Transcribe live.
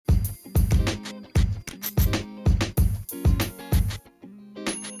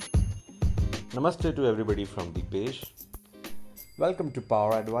Namaste to everybody from Deepesh. Welcome to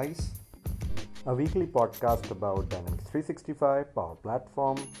Power Advice, a weekly podcast about Dynamics 365, Power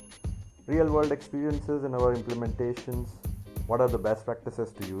Platform, real world experiences in our implementations, what are the best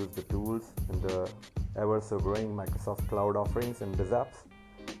practices to use the tools in the ever so growing Microsoft Cloud offerings and BizApps,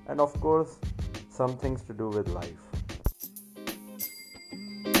 and of course, some things to do with life.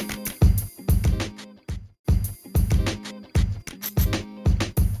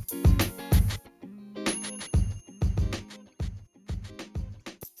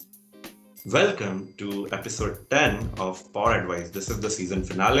 Welcome to episode 10 of Power Advice. This is the season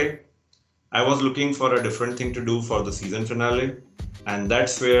finale. I was looking for a different thing to do for the season finale, and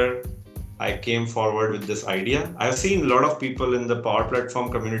that's where I came forward with this idea. I've seen a lot of people in the Power Platform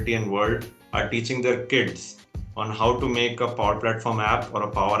community and world are teaching their kids on how to make a Power Platform app or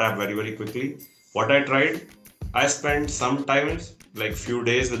a Power app very, very quickly. What I tried, I spent some time, like few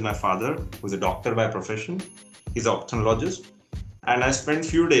days with my father, who's a doctor by profession. He's an ophthalmologist. And I spent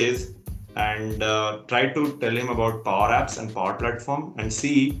few days and try to tell him about Power Apps and Power Platform and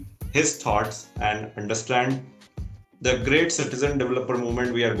see his thoughts and understand the great citizen developer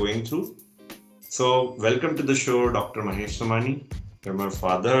movement we are going through. So welcome to the show, Dr. Mahesh Somani. You're my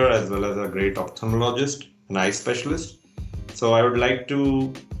father as well as a great ophthalmologist, an eye specialist. So I would like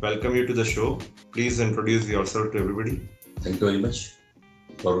to welcome you to the show. Please introduce yourself to everybody. Thank you very much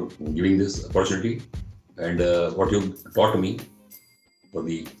for giving this opportunity and what you taught me for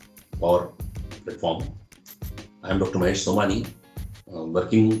the Power Platform. I am Dr. Mahesh Somani,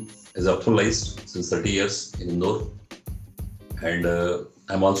 working as an ophthalmologist since 30 years in Indore, and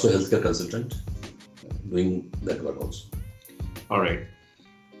I am also a healthcare consultant doing that work also. All right.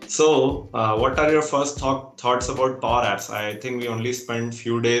 So, what are your first thoughts about Power Apps? I think we only spent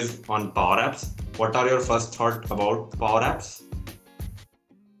few days on Power Apps. What are your first thoughts about Power Apps?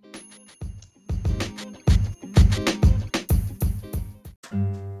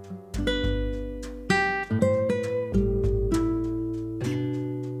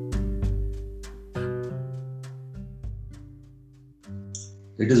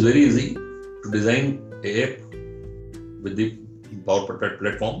 It is very easy to design an app with the Power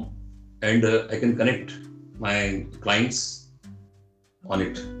Platform, and I can connect my clients on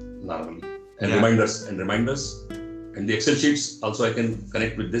it normally. And reminders and the Excel sheets also I can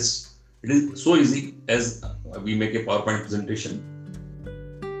connect with this. It is so easy as we make a PowerPoint presentation.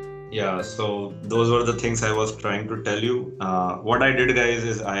 Yeah, so those were the things I was trying to tell you. What I did, guys,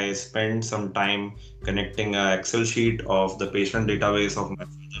 is I spent some time connecting an Excel sheet of the patient database of my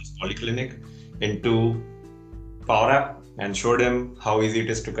father's polyclinic into Power App and showed him how easy it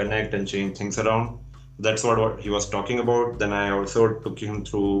is to connect and change things around. That's what he was talking about. Then I also took him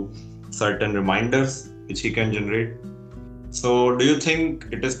through certain reminders which he can generate. So do you think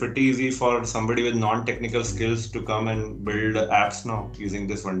it is pretty easy for somebody with non-technical skills to come and build apps now using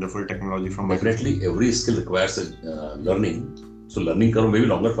this wonderful technology from Microsoft? Definitely, every skill requires learning. So learning curve may be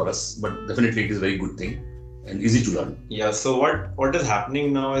longer for us, but definitely it is a very good thing and easy to learn. Yeah, so what is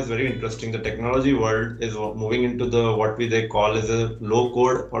happening now is very interesting. The technology world is moving into the what they call as a low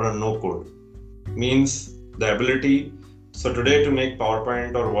code or a no code. Means the ability. So today to make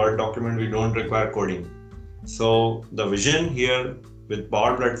PowerPoint or Word document, we don't require coding. So the vision here with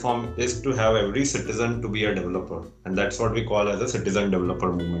Power Platform is to have every citizen to be a developer, and that's what we call as a citizen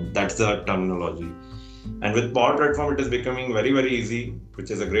developer movement. That's the terminology. And with Power Platform, it is becoming very, very easy, which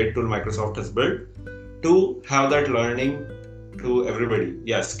is a great tool Microsoft has built, to have that learning to everybody.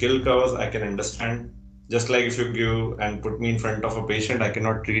 Yeah, skill curves I can understand. Just like if you give and put me in front of a patient, I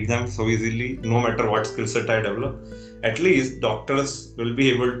cannot treat them so easily, no matter what skill set I develop. At least doctors will be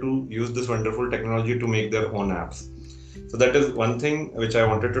able to use this wonderful technology to make their own apps. So that is one thing which I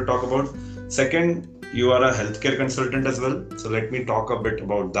wanted to talk about. Second, you are a healthcare consultant as well. So let me talk a bit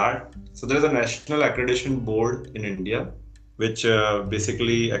about that. So there is a national accreditation board in India, which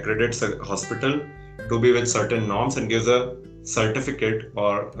basically accredits a hospital to be with certain norms and gives a certificate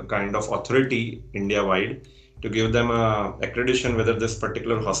or a kind of authority India-wide to give them a accreditation whether this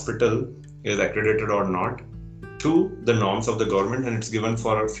particular hospital is accredited or not to the norms of the government, and it's given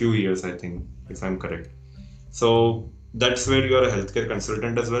for a few years, I think, if I'm correct. So that's where you are a healthcare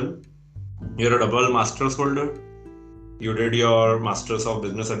consultant as well. You're a double master's holder. You did your Masters of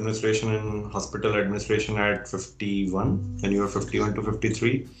Business Administration in Hospital Administration at 51, and you were 51 to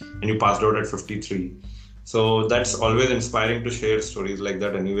 53, and you passed out at 53. So that's always inspiring to share stories like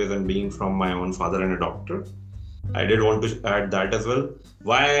that anyways, and being from my own father and a doctor. I did want to add that as well.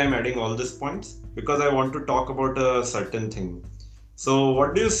 Why I am adding all these points? Because I want to talk about a certain thing. So,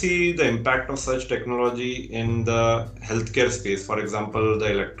 what do you see the impact of such technology in the healthcare space? For example,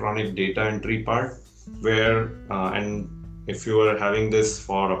 the electronic data entry part, where and if you are having this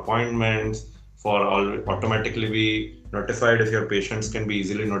for appointments, for all automatically be notified if your patients can be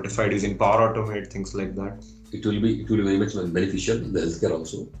easily notified using Power Automate, things like that. It will be very much beneficial in the healthcare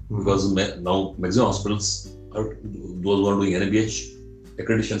also, because now maximum hospitals are, those who are doing NABH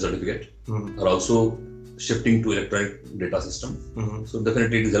accreditation certificate are also shifting to electronic data system. So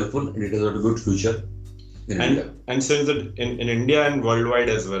definitely it is helpful and it has a good future in India. And since in India and worldwide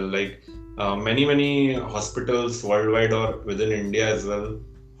as well, like many hospitals worldwide or within India as well,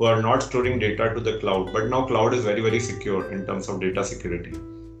 who are not storing data to the cloud, but now cloud is very secure in terms of data security.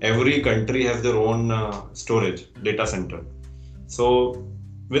 Every country has their own storage data center. So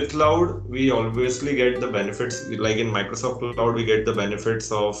with cloud, we obviously get the benefits, like in Microsoft Cloud, we get the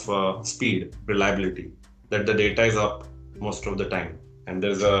benefits of speed, reliability, that the data is up most of the time and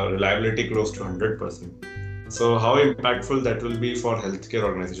there's a reliability close to 100%. So how impactful that will be for healthcare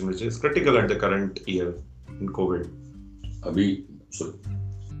organization, which is critical at the current year in COVID?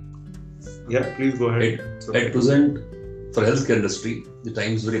 Yeah, please go ahead. At present, for healthcare industry, the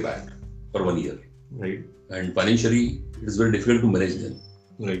time is very bad for 1 year. Right. And financially, it is very difficult to manage them.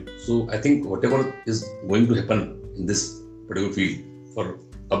 Right. So I think whatever is going to happen in this particular field for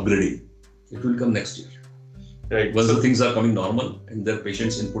upgrading, it will come next year. Right. Once the things are coming normal and their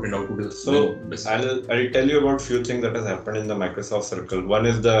patients' input and output is I'll tell you about few things that has happened in the Microsoft circle. One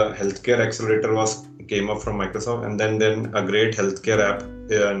is the healthcare accelerator came up from Microsoft, and then a great healthcare app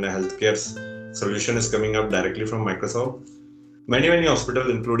and a healthcare solution is coming up directly from Microsoft. Many hospitals,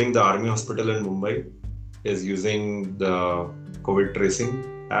 including the Army Hospital in Mumbai, is using the COVID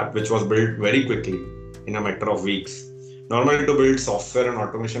tracing app, which was built very quickly in a matter of weeks. Normally, to build software and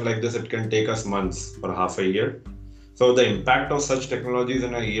automation like this, it can take us months or half a year. So the impact of such technologies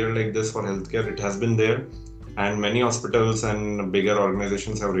in a year like this for healthcare, it has been there. And many hospitals and bigger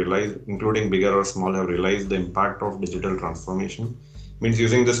organizations have realized, including bigger or small, have realized the impact of digital transformation. Means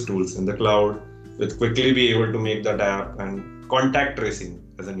using these tools in the cloud, with quickly be able to make that app, and contact tracing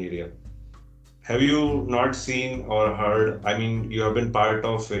as an area. Have you not seen or heard? I mean, you have been part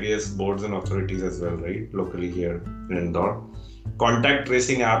of various boards and authorities as well, right? Locally here in Indore. Contact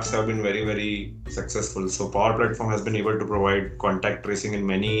tracing apps have been very successful. So Power Platform has been able to provide contact tracing in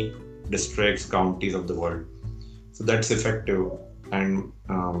many districts, counties of the world. So that's effective. And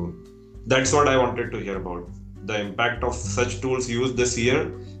that's what I wanted to hear about. The impact of such tools used this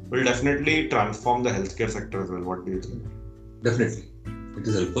year will definitely transform the healthcare sector as well. What do you think? Definitely. It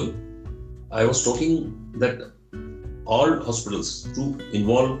is helpful. I was talking that all hospitals to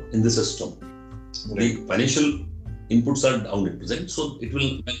involve in the system. The financial inputs are down at present, so it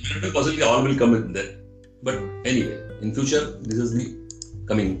will possibly all will come in there. But anyway, in future, this is the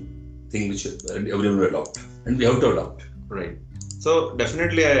coming thing which everyone will adopt, and we have to adopt. Right. So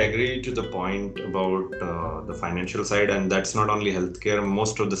definitely, I agree to the point about the financial side, and that's not only healthcare.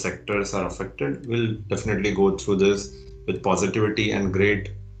 Most of the sectors are affected. We'll definitely go through this with positivity and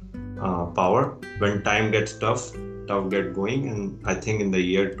great power. When time gets tough get going, and I think in the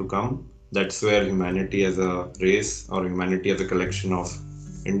year to come, that's where humanity as a race or humanity as a collection of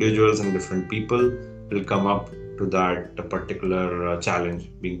individuals and different people will come up to that particular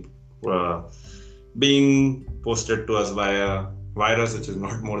challenge being posted to us by a virus which is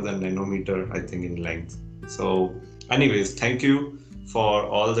not more than nanometer, I think, in length. So anyways, thank you for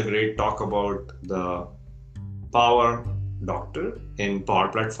all the great talk about the Power Doctor in Power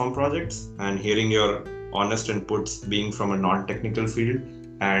Platform projects and hearing your honest inputs being from a non-technical field,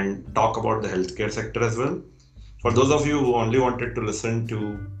 and talk about the healthcare sector as well. For those of you who only wanted to listen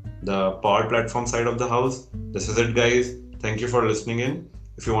to the Power Platform side of the house, this is it, guys. Thank you for listening in.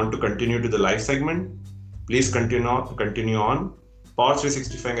 If you want to continue to the live segment, please continue on. Power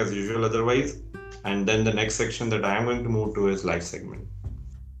 365 as usual otherwise. And then the next section that I am going to move to is live segment.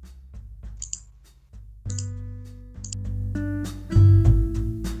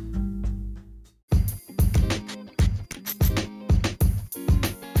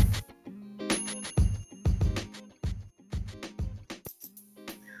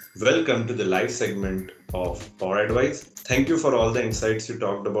 Welcome to the live segment of Power Advice. Thank you for all the insights you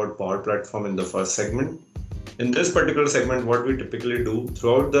talked about Power Platform in the first segment. In this particular segment, what we typically do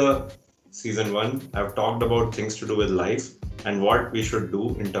throughout the season 1, I've talked about things to do with life and what we should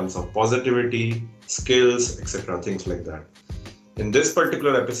do in terms of positivity, skills, etc., things like that. In this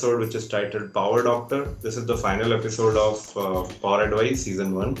particular episode, which is titled Power Doctor, this is the final episode of Power Advice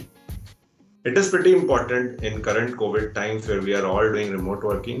season 1. It is pretty important in current COVID times where we are all doing remote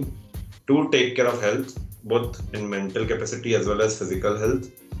working to take care of health both in mental capacity as well as physical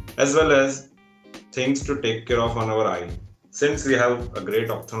health, as well as things to take care of on our eye. Since we have a great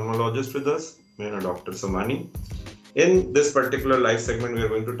ophthalmologist with us, Dr. Somani, in this particular live segment, we are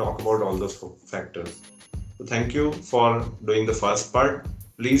going to talk about all those factors. So thank you for doing the first part.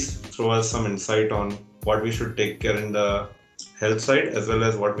 Please throw us some insight on what we should take care in the health side as well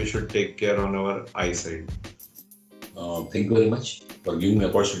as what we should take care on our eye side. Thank you very much for giving me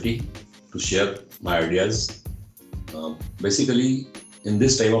opportunity to share my ideas. Basically, in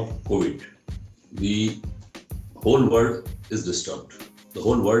this time of COVID, the whole world is disturbed. The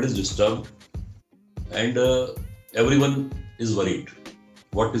whole world is disturbed, and everyone is worried.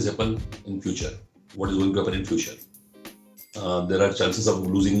 What is happen in future? What is going to happen in future? There are chances of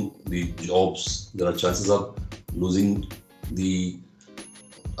losing the jobs. There are chances of losing the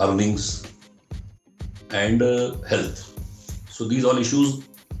earnings and health. So these all issues,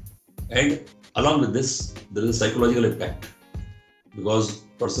 and along with this, there is a psychological impact because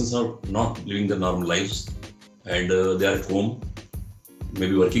persons are not living their normal lives, and they are at home,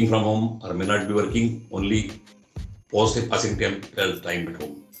 maybe working from home, or may not be working, only passing time at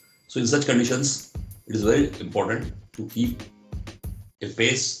home. So in such conditions, it is very important to keep a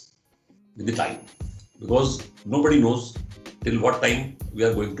pace with the time, because nobody knows till what time we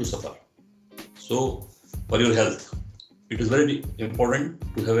are going to suffer. So for your health, it is very important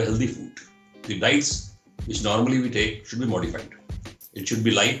to have a healthy food. The diets which normally we take should be modified. It should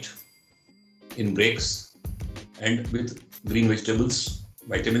be light in breaks and with green vegetables,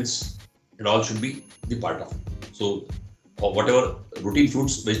 vitamins, and all should be the part of it. So whatever routine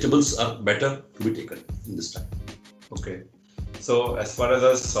fruits, vegetables are better to be taken in this time. Okay. So as far as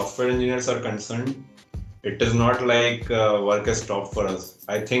us software engineers are concerned, it is not like work has stopped for us.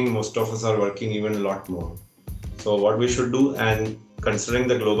 I think most of us are working even a lot more. So what we should do, and considering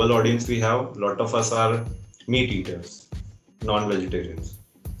the global audience we have, a lot of us are meat eaters, non-vegetarians.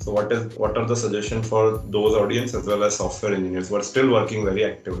 So what are the suggestions for those audience as well as software engineers who are still working very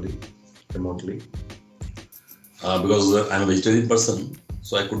actively remotely? Because I'm a vegetarian person,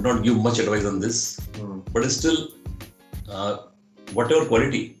 so I could not give much advice on this. But still, whatever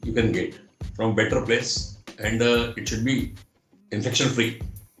quality you can get from better place, and it should be infection free,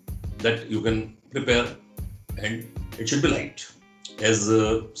 that you can prepare, and it should be light. As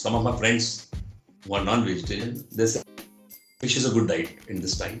some of my friends who are non-vegetarian, they say fish is a good diet in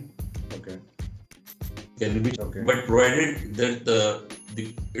this time. Okay. Can be, okay. But provided that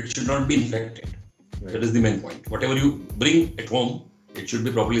it should not be infected. Right. That is the main point. Whatever you bring at home, it should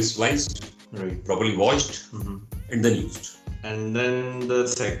be properly sliced, right, properly washed, and then used. And then the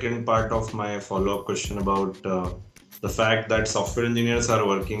second part of my follow-up question about the fact that software engineers are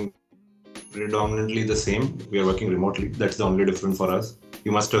working predominantly the same. We are working remotely. That's the only difference for us.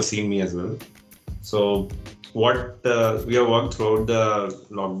 You must have seen me as well. So what we have worked throughout the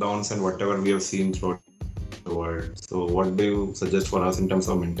lockdowns and whatever we have seen throughout the world. So what do you suggest for us in terms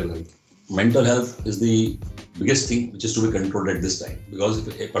of mental health? Mental health is the biggest thing which is to be controlled at this time, because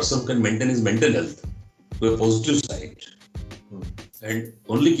if a person can maintain his mental health to a positive side, and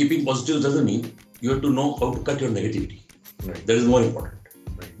only keeping positive doesn't mean you have to know how to cut your negativity. Right. That is more important.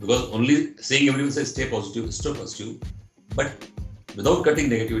 Right. Because only saying everyone says stay positive, but without cutting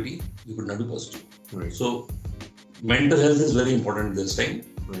negativity, you could not be positive. Right. So mental health is very important this time.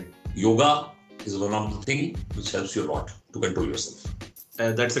 Right. Yoga is one of the things which helps you a lot to control yourself.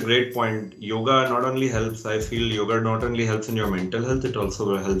 That's a great point. Yoga not only helps, I feel yoga not only helps in your mental health, it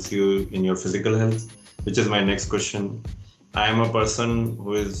also helps you in your physical health, which is my next question. I am a person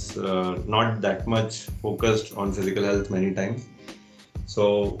who is not that much focused on physical health many times.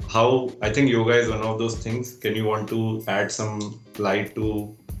 So I think yoga is one of those things. Can you want to add some light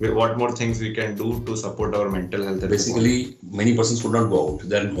to what more things we can do to support our mental health? Basically, many persons could not go out,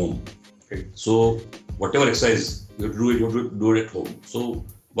 they're at home. Okay. So whatever exercise you have to do it at home. So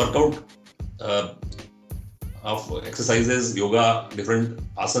workout of exercises, yoga, different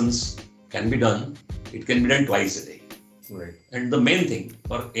asanas can be done. It can be done twice a day. Right. And the main thing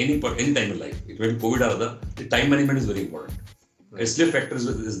for any time in life, it may be COVID or other, the time management is very important. Right. A sleep factor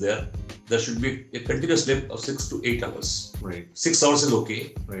is there. There should be a continuous sleep of 6 to 8 hours. Right. 6 hours is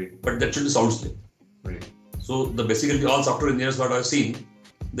okay. Right. But that should be sound sleep. Right. So basically all software engineers what I've seen,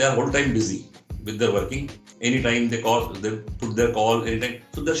 they are whole time busy with their working. Anytime they put their call anytime.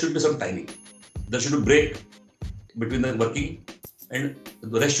 So there should be some timing. There should be a break between the working, and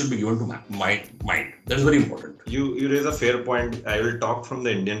the rest should be given to mind. That is very important. You raise a fair point. I will talk from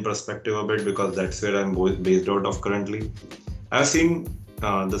the Indian perspective a bit because that's where I'm based out of currently. I've seen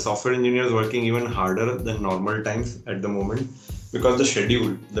the software engineers working even harder than normal times at the moment because the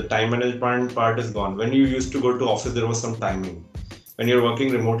schedule, the time management part is gone. When you used to go to office, there was some timing. When you're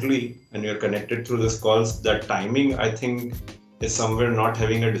working remotely and you're connected through this calls, that timing, I think, is somewhere not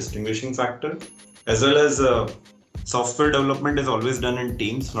having a distinguishing factor. As well as software development is always done in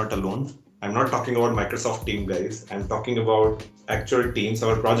teams, not alone. I'm not talking about Microsoft team guys. I'm talking about actual teams,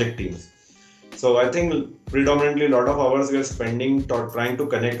 our project teams. So I think predominantly a lot of hours we are spending trying to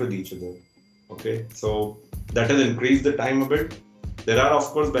connect with each other. Okay, so that has increased the time a bit. There are of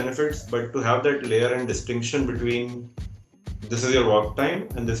course benefits, but to have that layer and distinction between this is your work time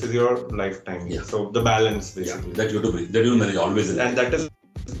and this is your lifetime. Yeah. So the balance basically. That you manage always. And that is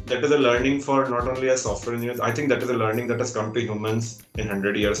a learning for not only as software engineers. I think that is a learning that has come to humans in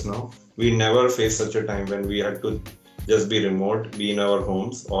 100 years now. We never faced such a time when we had to just be remote, be in our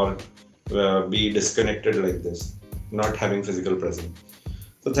homes, or be disconnected like this, not having physical presence.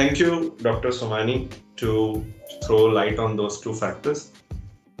 So thank you, Dr. Somani, to throw light on those two factors.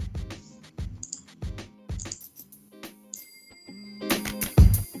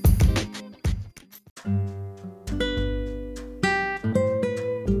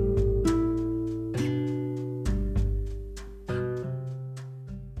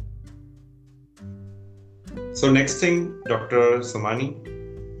 So next thing, Dr. Somani,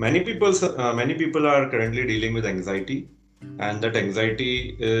 many people are currently dealing with anxiety, and that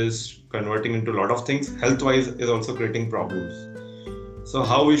anxiety is converting into a lot of things. Health-wise is also creating problems. So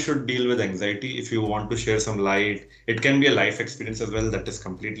how we should deal with anxiety? If you want to share some light, it can be a life experience as well. That is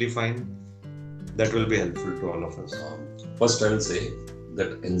completely fine. That will be helpful to all of us. First, I will say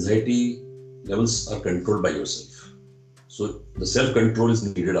that anxiety levels are controlled by yourself. So the self-control is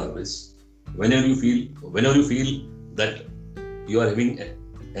needed always. Whenever you feel that you are having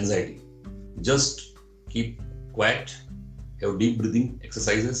anxiety, just keep quiet, have deep breathing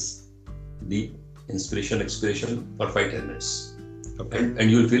exercises, deep inspiration, expiration for 5-10 minutes. Okay. And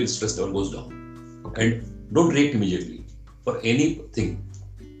you will feel stress level goes down. Okay. And don't react immediately for anything.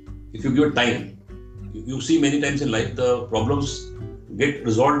 If you give time, you see many times in life the problems get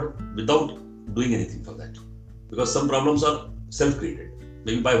resolved without doing anything for that. Because some problems are self-created,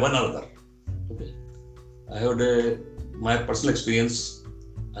 maybe by one or other. Okay. I had my personal experience.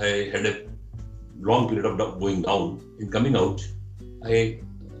 I had a long period of going down. In coming out, I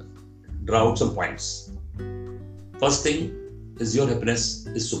draw out some points. First thing is your happiness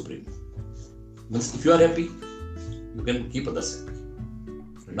is supreme. Means if you are happy, you can keep others happy.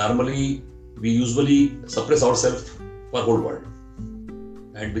 Normally, we usually suppress ourselves for whole world,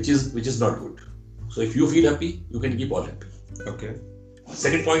 and which is not good. So if you feel happy, you can keep all happy. Okay.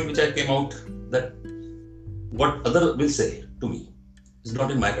 Second point which I came out, that what other will say to me is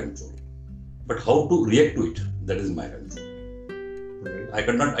not in my control, but how to react to it, that is in my control. Right. I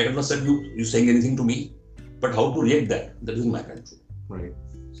cannot say you saying anything to me, but how to react that is in my control. Right.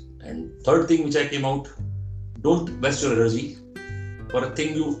 And third thing which I came out, don't waste your energy for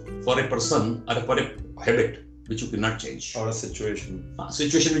a person or for a habit which you cannot change. Or a situation.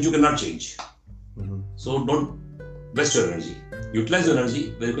 Situation which you cannot change. Mm-hmm. So don't waste your energy. Utilize your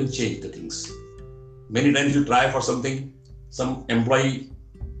energy where you can change the things. Many times you try for something, some employee,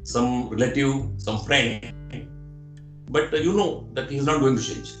 some relative, some friend, but you know that he is not going to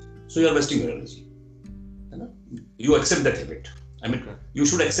change. So you are wasting your energy. You accept that habit. I mean, you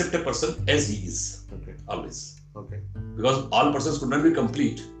should accept a person as he is. Okay. Always. Okay. Because all persons could not be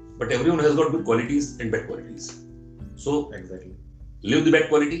complete, but everyone has got good qualities and bad qualities. So Exactly. live the bad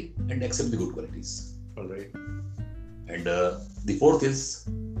quality and accept the good qualities. All right. And the fourth is,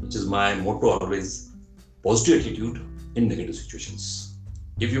 which is my motto always, positive attitude in negative situations.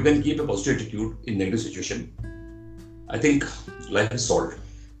 If you can keep a positive attitude in negative situation, I think life is solved.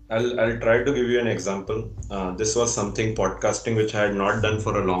 I'll try to give you an example. This was something podcasting which I had not done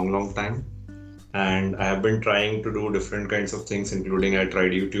for a long time. And I have been trying to do different kinds of things, including I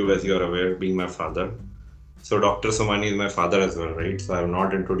tried YouTube, as you are aware, being my father. So Dr. Somani is my father as well, right? So I have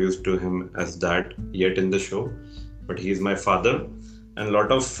not introduced to him as that yet in the show, but he is my father. And a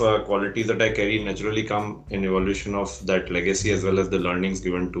lot of qualities that I carry naturally come in evolution of that legacy as well as the learnings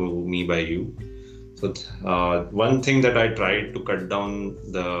given to me by you. So one thing that I tried to cut down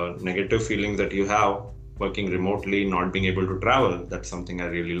the negative feelings that you have working remotely, not being able to travel, that's something I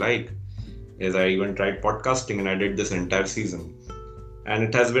really like, is I even tried podcasting and I did this entire season. And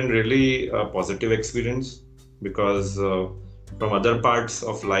it has been really a positive experience because from other parts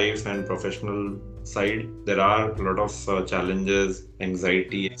of life and professional side, there are a lot of challenges,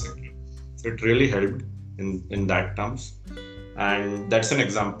 anxiety, etc. So it really helped in that terms. And that's an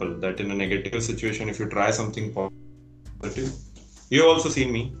example that in a negative situation, if you try something positive, You have also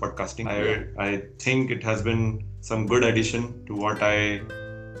seen me podcasting. I think it has been some good addition to what I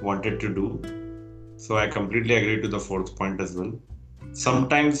wanted to do. So I completely agree to the fourth point as well.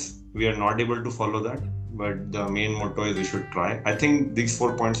 Sometimes we are not able to follow that, but the main motto is we should try. I think these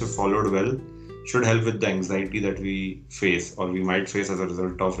 4 points if followed well should help with the anxiety that we face or we might face as a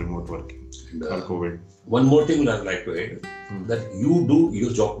result of remote working or COVID. One more thing I would like to add, that you do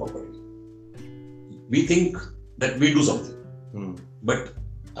your job properly. We think that we do something. But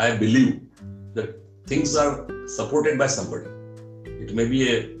I believe that things are supported by somebody. It may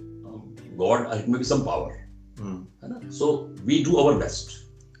be a God, or it may be some power. So we do our best.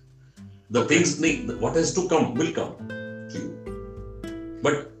 The things, what has to come, will come to you.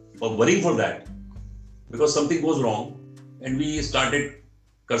 But for worrying for that, because something goes wrong and we started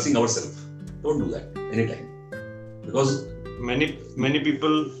cursing ourselves, don't do that anytime. Because many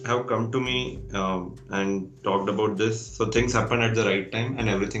people have come to me and talked about this. So things happen at the right time and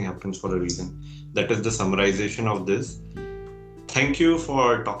everything happens for a reason. That is the summarization of this. Thank you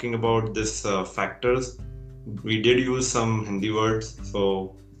for talking about this factors. We did use some Hindi words,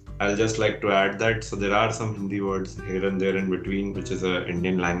 so I'll just like to add that. So there are some Hindi words here and there in between, which is an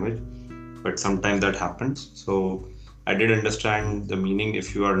Indian language, but sometimes that happens. So I did understand the meaning.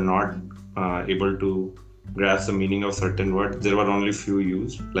 If you are not able to grasp the meaning of certain words, there were only few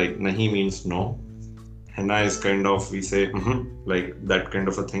used, like nahi means no, henna is kind of, we say like that kind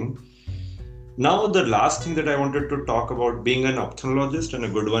of a thing. Now the last thing that I wanted to talk about, being an ophthalmologist and a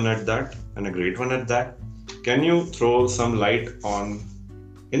good one at that and a great one at that, can you throw some light on,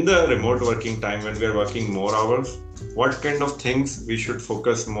 in the remote working time when we are working more hours, what kind of things we should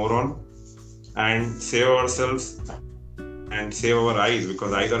focus more on and save ourselves and save our eyes,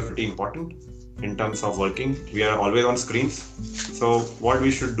 because eyes are pretty important in terms of working. We are always on screens. So what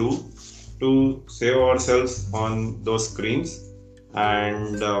we should do to save ourselves on those screens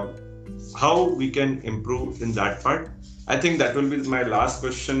and how we can improve in that part. I think that will be my last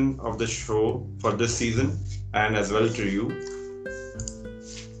question of the show for this season and as well to you.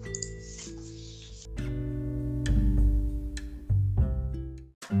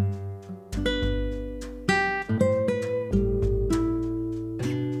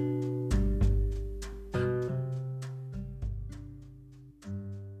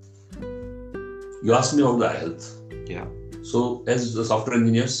 you asked me about the eye health. Yeah. So as the software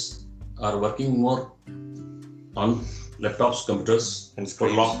engineers are working more on laptops, computers, And for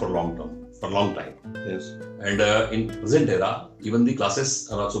screens. long time. Yes. And in present era, even the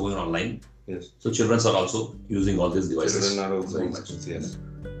classes are also going online. Yes. So children are also using all these devices. Children are also very much. yes.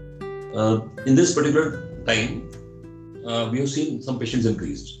 In this particular time, we have seen some patients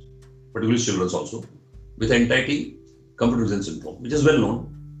increased, particularly children also, with anxiety computer vision syndrome, which is well known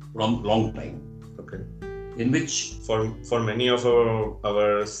from long time. Okay. In which For many of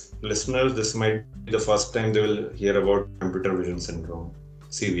our listeners, this might be the first time they will hear about computer vision syndrome,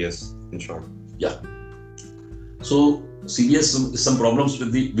 CVS in short. Yeah. So CVS is some problems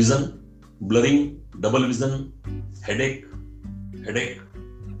with the vision, blurring, double vision, headache.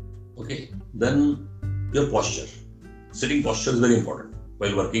 Okay. Then your posture. Sitting posture is very important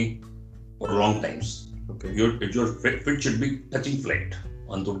while working for long times. Okay. Your feet should be touching flat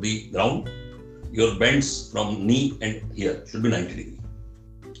onto the ground. Your bends from knee and here should be 90 degrees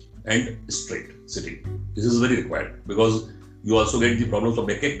and straight sitting. This is very required because you also get the problems of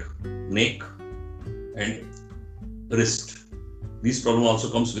backache, neck and wrist. These problems also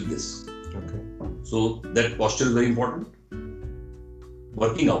comes with this. Okay. So that posture is very important.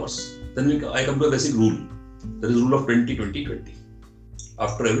 Working hours. Then I come to a basic rule. There is rule of 20-20-20.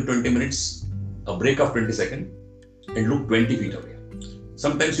 After every 20 minutes, a break of 20 seconds and look 20 feet away.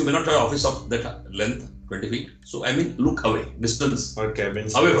 Sometimes you may not have office of that length, 20 feet. So I mean, look away, distance. Or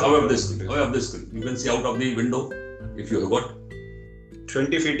cabins. Away of this screen. Away of this screen. You can see out of the window if you have got.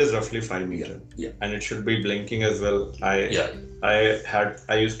 20 feet is roughly 5 meters. Yeah. And it should be blinking as well.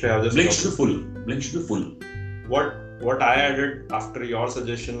 I used to have this. Blink should be full. Blink should be full. What I added after your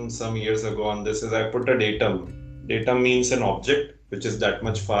suggestion some years ago on this is I put a datum. Datum means an object which is that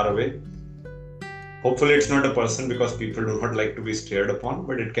much far away. Hopefully it's not a person because people do not like to be stared upon,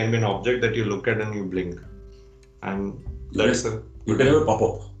 but it can be an object that you look at and you blink. And that's You can have a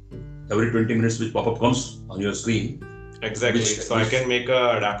pop-up. Every 20 minutes which pop-up comes on your screen. Exactly. So I can make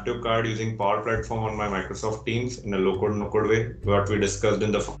a adaptive card using Power Platform on my Microsoft Teams in a low-code, no-code way. What we discussed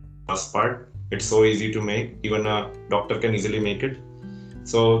in the first part. It's so easy to make. Even a doctor can easily make it.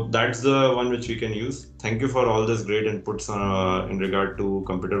 So that's the one which we can use. Thank you for all this great inputs in regard to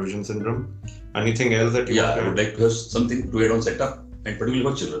computer vision syndrome. Anything else that you want to I would like to have something to add on setup and particularly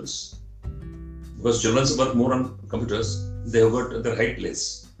for children. Because children work more on computers they have got their height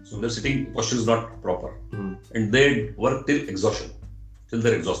less. So their sitting posture is not proper. And they work till exhaustion, till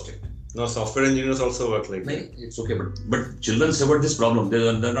they're exhausted. No, software engineers also work like No, that. it's okay, but children have got this problem.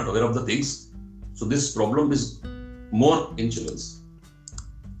 They're not aware of the things. So this problem is more in children.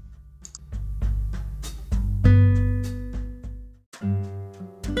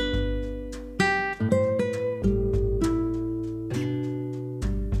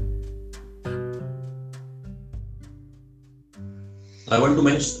 I want to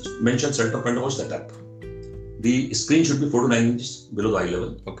mention center point of setup. The screen should be 4 to 9 inches below the eye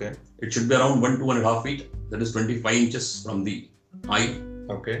level. Okay. It should be around 1 to 1.5 feet, that is 25 inches from the eye.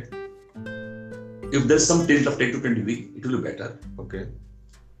 Okay. If there's some tilt of 10 to 20 degrees, it will be better. Okay.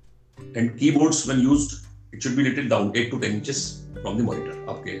 And keyboards, when used, it should be little down 8 to 10 inches from the monitor.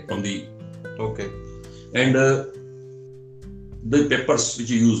 Okay. From the Okay. and the papers which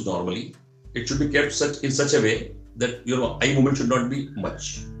you use normally, it should be kept in such a way that your eye movement should not be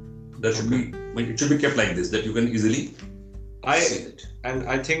much. There should be, it should be kept like this, that you can easily see it. And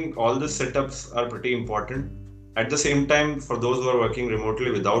I think all the setups are pretty important. At the same time, for those who are working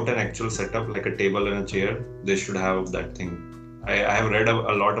remotely without an actual setup, like a table and a chair, they should have that thing. I have read a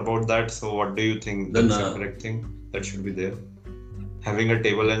lot about that. So what do you think? Then, That's the correct thing that should be there? Having a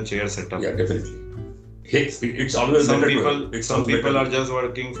table and chair setup. Yeah, definitely. It's always Some better. some people are just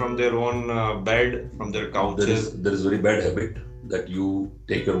working from their own bed, from their couches. There is very bad habit that you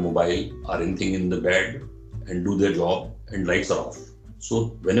take your mobile or anything in the bed and do their job and lights are off.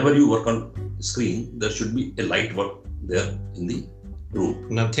 So whenever you work on screen, there should be a light work there in the room.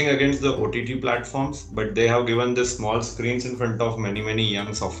 Nothing against the OTT platforms, but they have given the small screens in front of many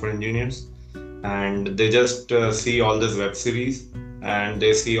young software engineers, and they just see all this web series and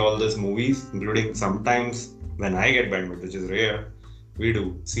they see all these movies, including sometimes when I get bandwidth, which is rare, we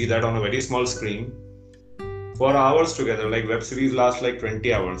do see that on a very small screen for hours together. Like web series last like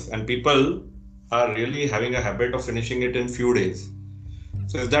 20 hours, and people are really having a habit of finishing it in few days.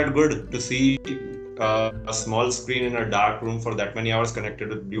 So is that good to see a small screen in a dark room for that many hours connected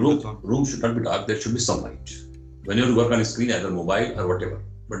with Bluetooth? Room should not be dark. There should be some light. When you work on a screen, either mobile or whatever,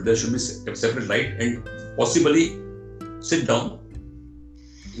 but there should be a separate light, and possibly sit down.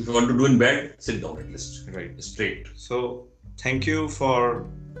 If you want to do in bed, sit down at least. Right. Straight. So thank you for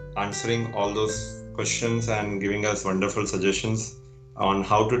answering all those questions and giving us wonderful suggestions on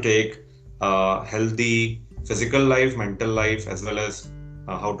how to take a healthy physical life, mental life, as well as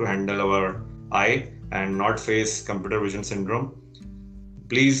how to handle our eye and not face computer vision syndrome.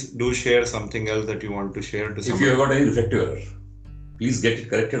 Please do share something else that you want to share to someone. If you have got any reflective error, please get it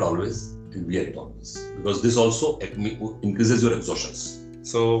corrected always and wear it always, because this also increases your exhaustions.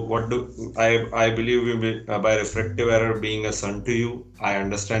 So what do I believe you will, by refractive error being a son to you, I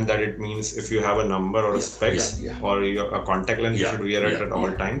understand that it means if you have a number or a specs or a contact lens, you should wear it at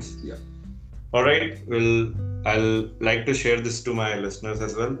all times. Yeah. All right. I'll like to share this to my listeners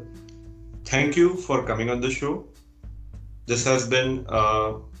as well. Thank you for coming on the show. This has been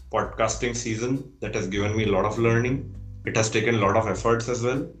a podcasting season that has given me a lot of learning. It has taken a lot of efforts as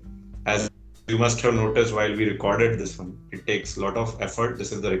well. As you must have noticed while we recorded this one, it takes a lot of effort.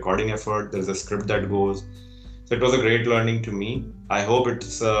 This is the recording effort. There's a script that goes. So it was a great learning to me. I hope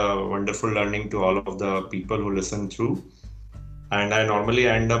it's a wonderful learning to all of the people who listen through. And I normally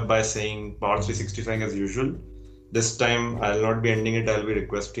end up by saying Power 365 as usual. This time I'll not be ending it. I'll be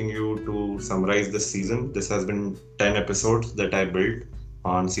requesting you to summarize this season. This has been 10 episodes that I built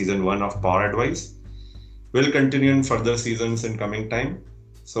on season 1 of Power Advice. We'll continue in further seasons in coming time.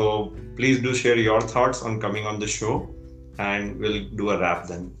 So please do share your thoughts on coming on the show, and we'll do a wrap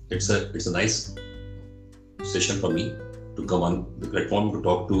then. It's a nice session for me to come on the platform to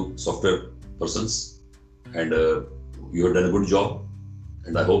talk to software persons, and you have done a good job,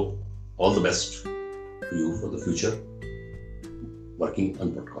 and I hope all the best to you for the future working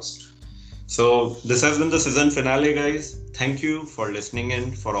on podcast. So this has been the season finale, guys. Thank you for listening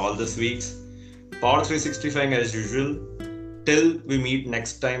in for all this week's Power 365 as usual. Till we meet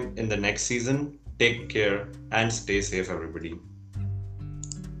next time in the next season, take care and stay safe, everybody.